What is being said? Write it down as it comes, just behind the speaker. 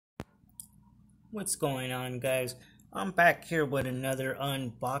What's going on, guys? I'm back here with another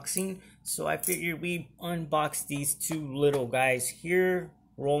unboxing. So I figured we unbox these two little guys here,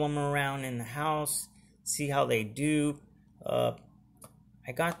 roll them around in the house, see how they do. I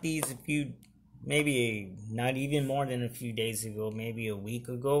got these maybe not even more than a few days ago, maybe a week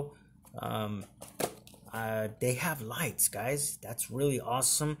ago. They have lights, guys. That's really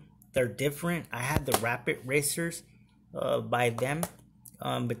awesome. They're different. I had the Rapid Racers by them.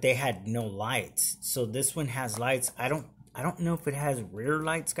 But they had no lights. So this one has lights. I don't know if it has rear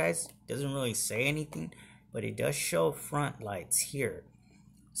lights, guys. It doesn't really say anything, but it does show front lights here.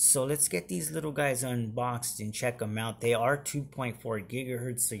 So let's get these little guys unboxed and check them out. They are 2.4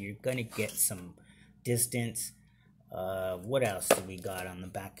 gigahertz, so you're gonna get some distance. What else do we got on the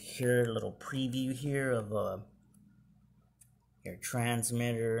back here? A little preview here of your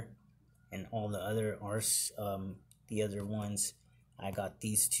transmitter and all the other the other ones. I got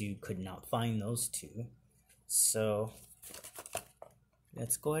these two, could not find those two. So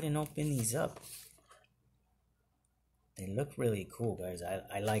let's go ahead and open these up. They look really cool, guys.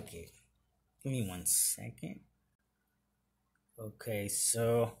 I like it. Give me 1 second. Okay,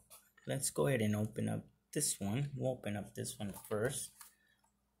 so let's go ahead and open up this one. We'll open up this one first.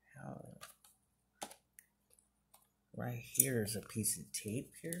 Right here is a piece of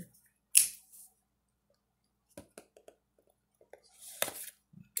tape here.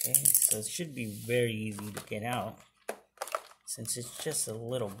 Okay, so it should be very easy to get out since it's just a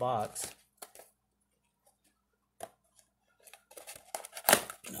little box.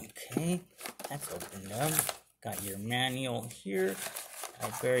 Okay, that's opened up. Got your manual here. I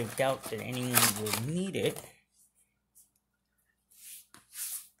very doubt that anyone will need it.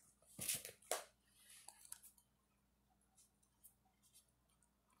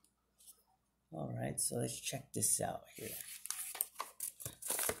 Alright, so let's check this out here.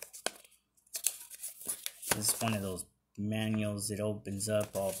 This is one of those manuals that opens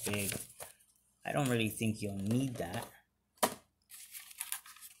up all big. I don't really think you'll need that.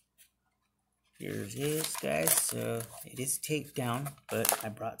 Here it is, guys. So it is taped down, but I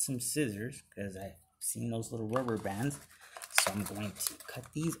brought some scissors because I've seen those little rubber bands. So I'm going to cut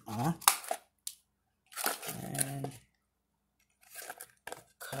these off and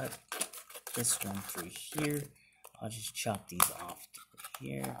cut this one through here. I'll just chop these off through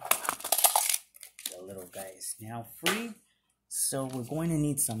here. The little guy is now free. So we're going to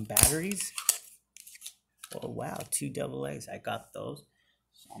need some batteries. Oh wow, 2 AA's. I got those.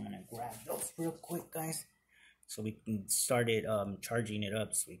 So I'm gonna grab those real quick, guys, so we can start it charging it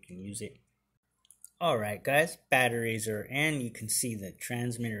up so we can use it. Alright, guys, batteries are in. You can see the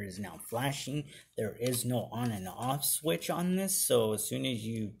transmitter is now flashing. There is no on and off switch on this, so as soon as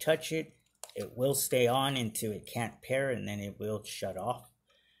you touch it, it will stay on until it can't pair, and then it will shut off.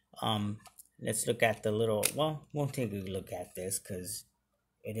 Let's look at the little, well, we'll take a look at this because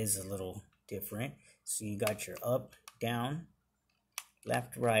it is a little different. So you got your up, down,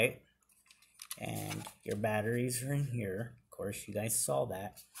 left, right, and your batteries are in here. Of course, you guys saw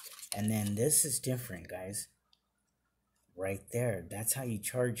that. And then this is different, guys. Right there, that's how you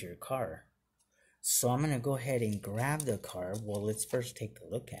charge your car. So I'm going to go ahead and grab the car. Well, let's first take a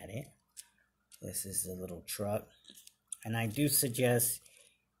look at it. This is the little truck. And I do suggest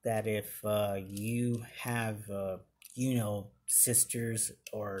that if you have, you know, sisters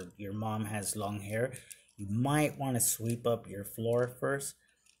or your mom has long hair, you might want to sweep up your floor first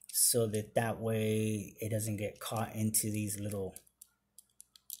so that way it doesn't get caught into these little,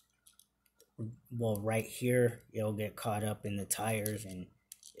 well, right here, it'll get caught up in the tires, and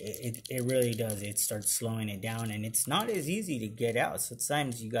it really does. It starts slowing it down, and it's not as easy to get out.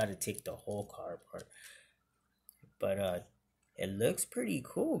 Sometimes you got to take the whole car apart. But it looks pretty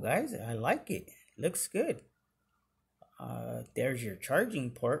cool, guys. I like it. It looks good. There's your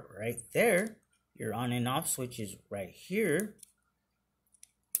charging port right there. Your on and off switch is right here.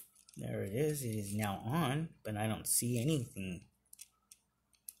 There it is. It is now on, but I don't see anything.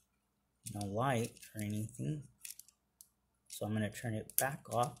 No light or anything. So I'm going to turn it back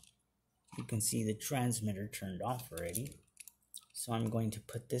off. You can see the transmitter turned off already. So I'm going to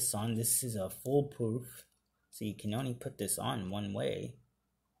put this on. This is a foolproof. So you can only put this on one way.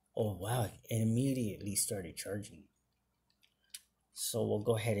 Oh wow, it immediately started charging. So we'll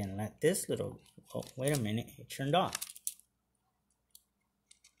go ahead and let this little, oh wait a minute, it turned off.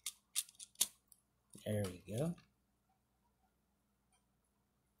 There we go.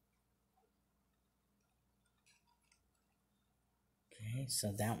 Okay,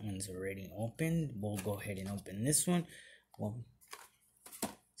 so that one's already open. We'll go ahead and open this one. Well,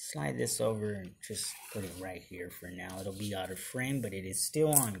 slide this over and just put it right here for now. It'll be out of frame, but it is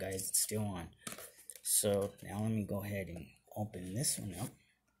still on, guys. It's still on. So now let me go ahead and open this one up.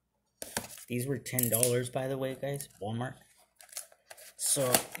 These were $10, by the way, guys, Walmart. So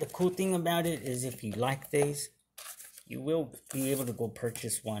the cool thing about it is if you like these, you will be able to go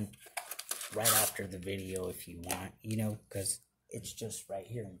purchase one right after the video if you want, you know, because it's just right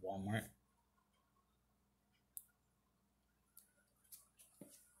here in Walmart.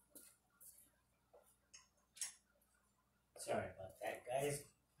 Sorry about that, guys.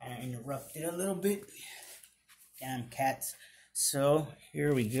 I interrupted a little bit. Damn cats. So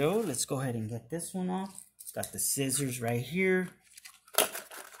here we go. Let's go ahead and get this one off. It's got the scissors right here.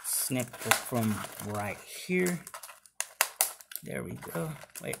 Snip it from right here. There we go.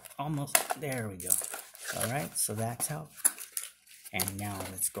 Wait, almost. There we go. Alright, so that's out. And now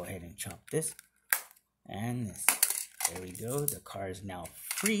let's go ahead and chop this. And this. There we go. The car is now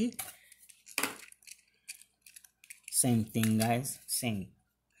free. Same thing, guys. Same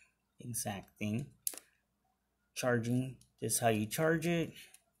exact thing. Charging. This is how you charge it.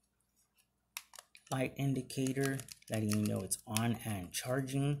 Light indicator letting you know it's on and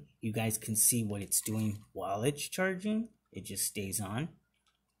charging. You guys can see what it's doing while it's charging. It just stays on.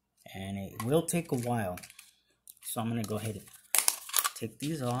 And it will take a while. So I'm going to go ahead and take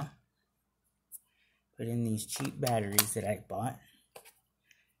these off. Put in these cheap batteries that I bought.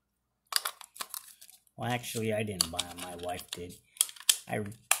 Well, actually, I didn't buy them. My wife did. I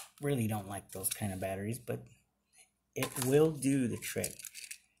really don't like those kind of batteries, but it will do the trick.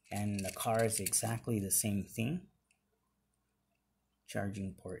 And the car is exactly the same thing.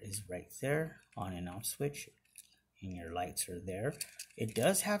 Charging port is right there. On and off switch. And your lights are there. It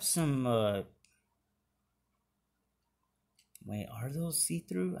does have some... Wait, are those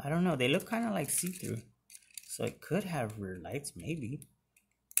see-through? I don't know. They look kind of like see-through. So it could have rear lights, maybe.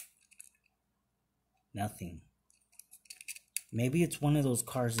 Nothing. Maybe it's one of those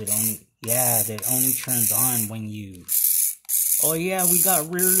cars that only, yeah, that only turns on when you, oh yeah, we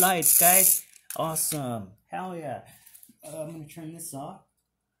got rear lights, guys. Awesome. Hell yeah. I'm going to turn this off.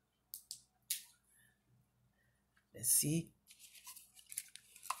 Let's see.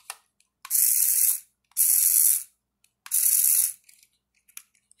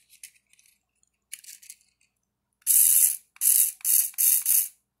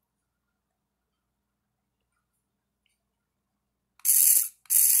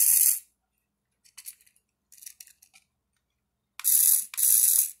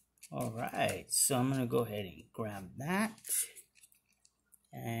 Alright, so I'm going to go ahead and grab that.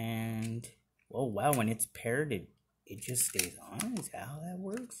 And, oh wow, when it's paired, it just stays on. Is that how that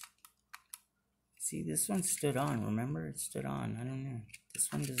works? See, this one stood on. Remember, it stood on. I don't know. This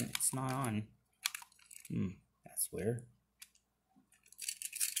one doesn't, it's not on. That's weird.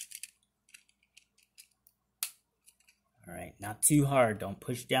 Alright, not too hard. Don't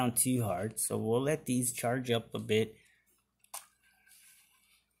push down too hard. So we'll let these charge up a bit.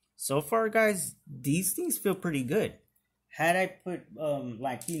 So far, guys, these things feel pretty good. Had I put,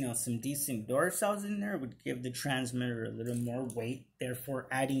 like, you know, some decent door cells in there, it would give the transmitter a little more weight, therefore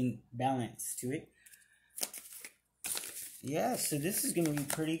adding balance to it. Yeah, so this is going to be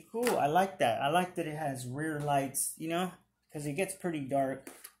pretty cool. I like that. I like that it has rear lights, you know, because it gets pretty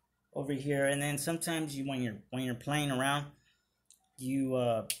dark over here. And then sometimes you, when you're playing around, you,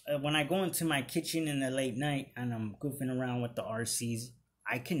 when I go into my kitchen in the late night and I'm goofing around with the RCs,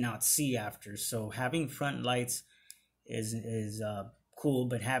 I cannot see after, so having front lights is cool,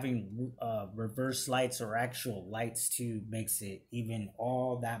 but having reverse lights or actual lights too makes it even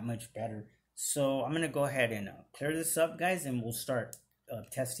all that much better. So I'm gonna go ahead and clear this up, guys, and we'll start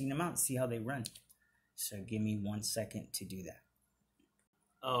testing them out, see how they run. So give me 1 second to do that.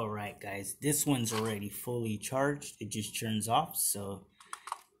 Alright, guys, this one's already fully charged. It just turns off, so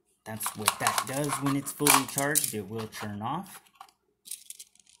that's what that does. When it's fully charged, it will turn off.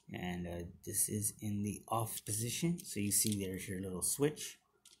 And this is in the off position. So you see there's your little switch.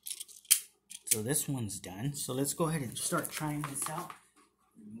 So this one's done. So let's go ahead and start trying this out.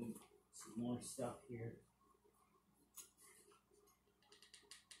 Remove some more stuff here.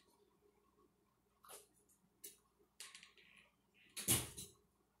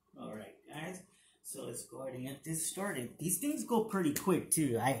 Alright, guys. So let's go ahead and get this started. These things go pretty quick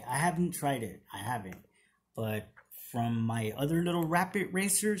too. I haven't tried it. I haven't. But from my other little rapid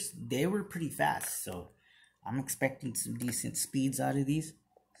racers, they were pretty fast, so I'm expecting some decent speeds out of these.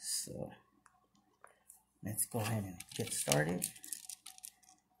 So let's go ahead and get started.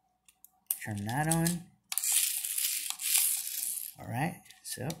 Turn that on. Alright,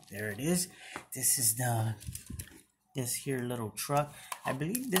 so there it is. This is the this here little truck. I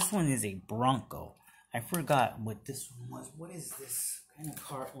believe this one is a Bronco. I forgot what this one was. What is this kind of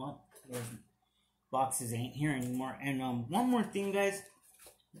car? Well, there's boxes ain't here anymore. And one more thing, guys.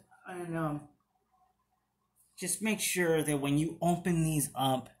 And just make sure that when you open these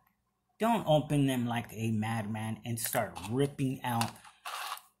up, don't open them like a madman and start ripping out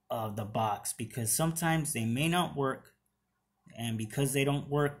of the box, because sometimes they may not work, and because they don't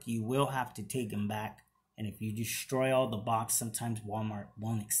work, you will have to take them back. And if you destroy all the box, sometimes Walmart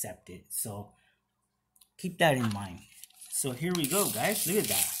won't accept it. So keep that in mind. So here we go, guys. Look at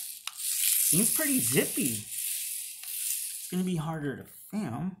that. Seems pretty zippy. It's gonna be harder to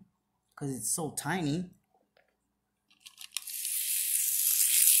film because it's so tiny.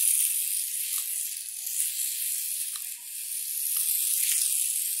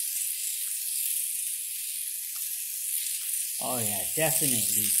 Oh yeah, definitely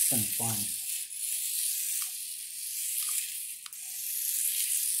some fun.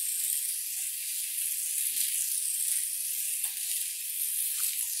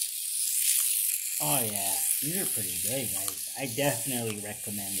 Oh yeah, these are pretty good, guys. I definitely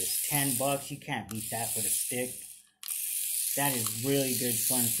recommend this. $10, you can't beat that with a stick. That is really good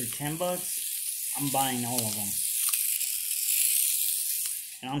fun. For $10, I'm buying all of them.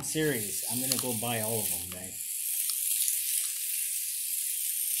 And I'm serious, I'm gonna go buy all of them, guys.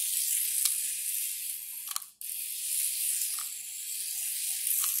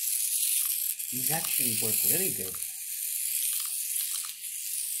 These actually work really good.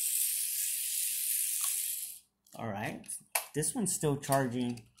 Alright, this one's still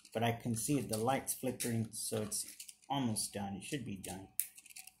charging, but I can see it, the light's flickering, so it's almost done. It should be done.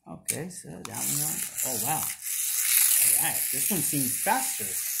 Okay, so that one's on. Oh wow. Alright, this one seems faster.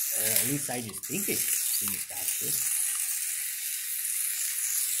 Or at least I just think it seems faster.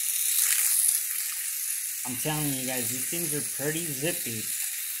 I'm telling you guys, these things are pretty zippy.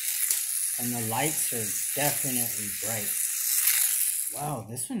 And the lights are definitely bright. Wow,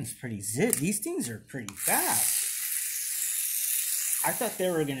 this one's pretty zip. These things are pretty fast. I thought they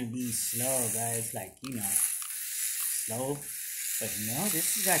were gonna be slow, guys, like, you know, slow. But no,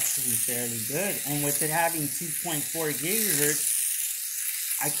 this is actually fairly good. And with it having 2.4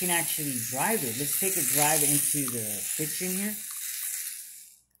 gigahertz, I can actually drive it. Let's take a drive into the kitchen here.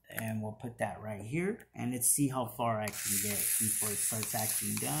 And we'll put that right here. And let's see how far I can get before it starts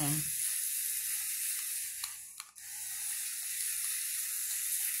acting dumb.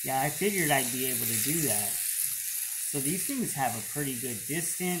 Yeah, I figured I'd be able to do that. So these things have a pretty good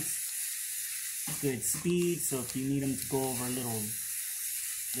distance, good speed. So if you need them to go over little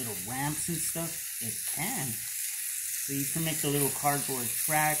ramps and stuff, it can. So you can make a little cardboard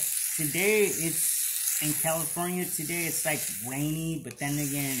track. Today it's in California. Today it's like rainy, but then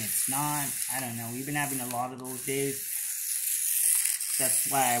again it's not. I don't know. We've been having a lot of those days. That's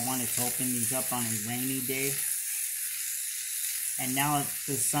why I wanted to open these up on a rainy day. And now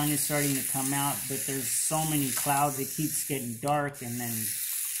the sun is starting to come out, but there's so many clouds, it keeps getting dark, and then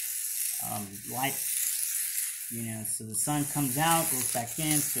light, you know, so the sun comes out, goes back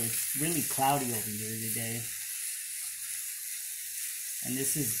in, so it's really cloudy over here today. And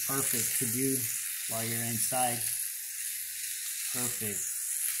this is perfect to do while you're inside. Perfect.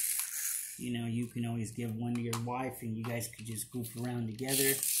 You know, you can always give one to your wife, and you guys could just goof around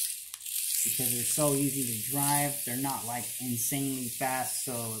together. Because they're so easy to drive. They're not like insanely fast,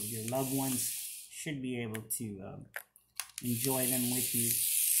 so your loved ones should be able to enjoy them with you.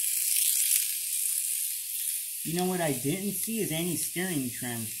 You know what I didn't see is any steering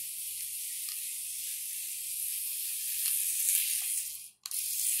trim.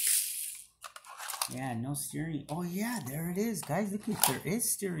 Yeah, no steering. Oh yeah, there it is, guys. Look at, there is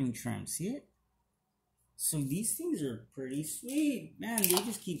steering trim. See it? So these things are pretty sweet. Man, they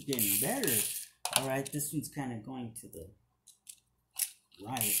just keep getting better. Alright, this one's kind of going to the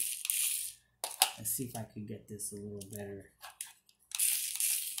right. Let's see if I can get this a little better.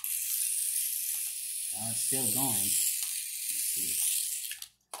 Now it's still going. Let's see.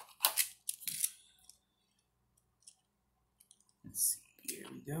 Let's see. Here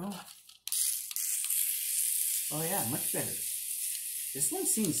we go. Oh yeah, much better. This one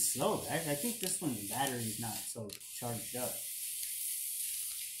seems slow, guys. I think this one's battery's not so charged up.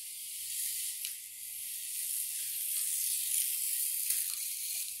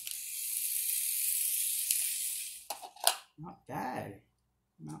 Not bad.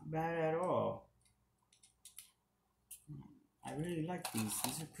 Not bad at all. I really like these.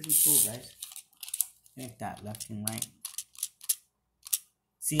 These are pretty cool, guys. Look at that, left and right.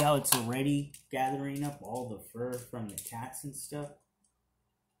 See how it's already gathering up all the fur from the cats and stuff?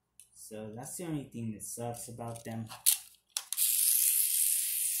 So that's the only thing that sucks about them.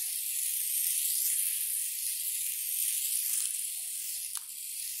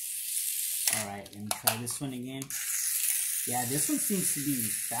 Alright, let me try this one again. Yeah, this one seems to be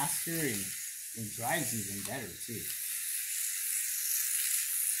faster and it drives even better too.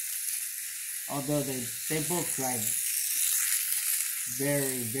 Although they both drive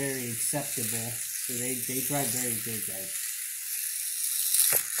very, very acceptable. So they drive very good, guys.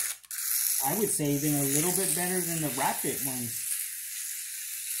 I would say even a little bit better than the Rapid ones.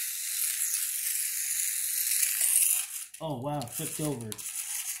 Oh wow, flipped over.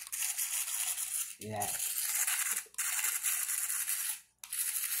 Yeah.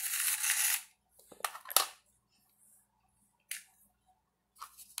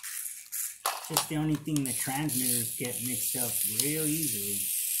 Just the only thing, the transmitters get mixed up real easily.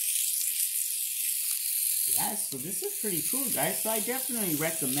 Yeah, so this is pretty cool, guys. So I definitely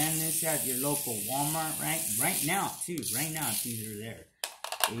recommend this at your local Walmart, right now too. Right now, these are there.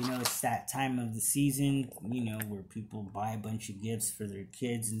 You know, it's that time of the season, you know, where people buy a bunch of gifts for their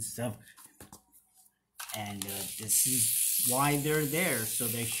kids and stuff. And this is why they're there, so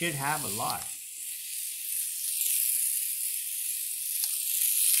they should have a lot.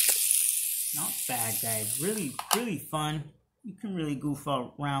 Not bad, guys. Really, really fun. You can really goof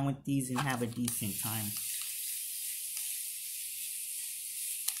around with these and have a decent time.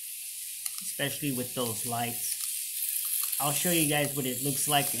 Especially with those lights. I'll show you guys what it looks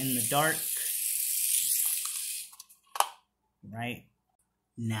like in the dark. Right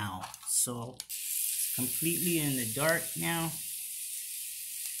now. So, it's completely in the dark now.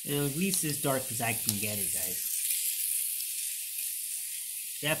 At least as dark as I can get it, guys.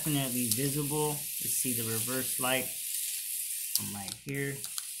 Definitely visible. Let's see the reverse light from right here.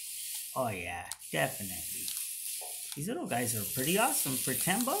 Oh yeah, definitely. These little guys are pretty awesome for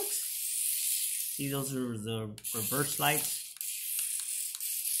 10 bucks. See, those are the reverse lights.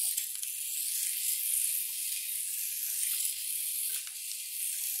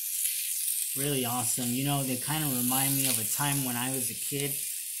 Really awesome. You know, they kind of remind me of a time when I was a kid.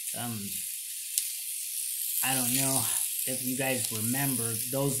 I don't know if you guys remember,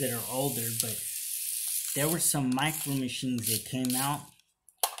 those that are older, but there were some micro machines that came out.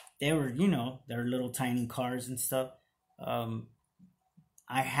 They were, you know, they're little tiny cars and stuff.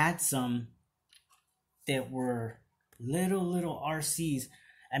 I had some that were little RCs.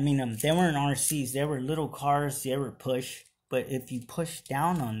 I mean, they weren't RCs. They were little cars. They were push. But if you push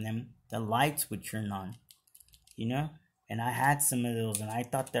down on them, the lights would turn on. You know? And I had some of those, and I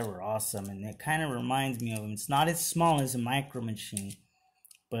thought they were awesome. And it kind of reminds me of them. It's not as small as a micro machine.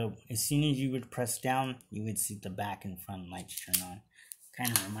 But as soon as you would press down, you would see the back and front lights turn on.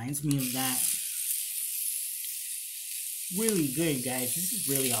 Kind of reminds me of that. Really good, guys. This is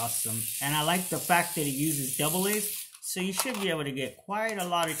really awesome. And I like the fact that it uses AA's. So you should be able to get quite a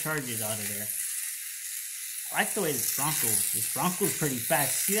lot of charges out of there. I like the way this Bronco's pretty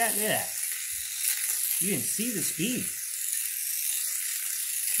fast. See that? Look at that. You can see the speed.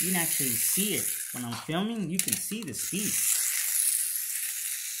 You can actually see it. When I'm filming, you can see the speed.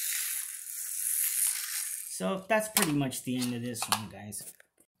 So that's pretty much the end of this one, guys.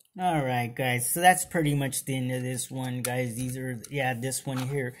 Alright, guys, so that's pretty much the end of this one, guys. These are, yeah, this one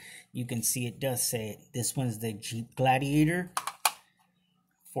here, you can see it does say it. This one's the Jeep Gladiator,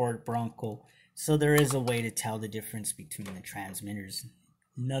 Ford Bronco. So there is a way to tell the difference between the transmitters.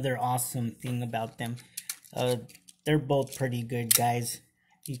 Another awesome thing about them, they're both pretty good, guys.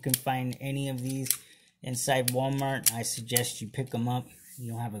 You can find any of these inside Walmart. I suggest you pick them up.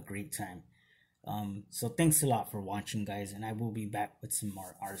 You'll have a great time. So thanks a lot for watching, guys, and I will be back with some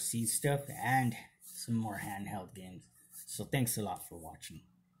more RC stuff and some more handheld games. So thanks a lot for watching.